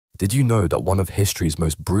Did you know that one of history's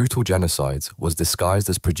most brutal genocides was disguised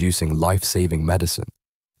as producing life-saving medicine?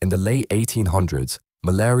 In the late 1800s,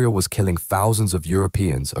 malaria was killing thousands of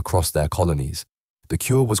Europeans across their colonies. The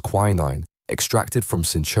cure was quinine, extracted from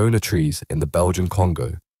cinchona trees in the Belgian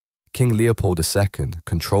Congo. King Leopold II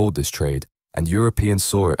controlled this trade, and Europeans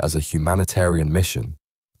saw it as a humanitarian mission.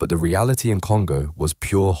 But the reality in Congo was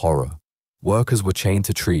pure horror. Workers were chained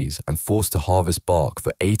to trees and forced to harvest bark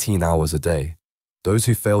for 18 hours a day. Those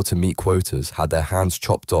who failed to meet quotas had their hands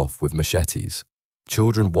chopped off with machetes.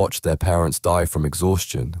 Children watched their parents die from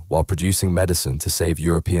exhaustion while producing medicine to save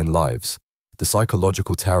European lives. The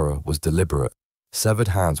psychological terror was deliberate. Severed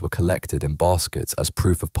hands were collected in baskets as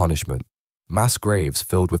proof of punishment. Mass graves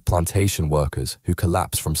filled with plantation workers who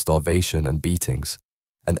collapsed from starvation and beatings.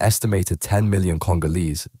 An estimated 10 million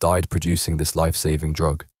Congolese died producing this life-saving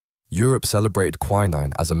drug. Europe celebrated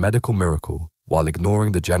quinine as a medical miracle while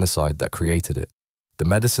ignoring the genocide that created it. The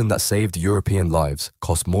medicine that saved European lives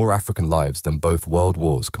cost more African lives than both world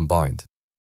wars combined.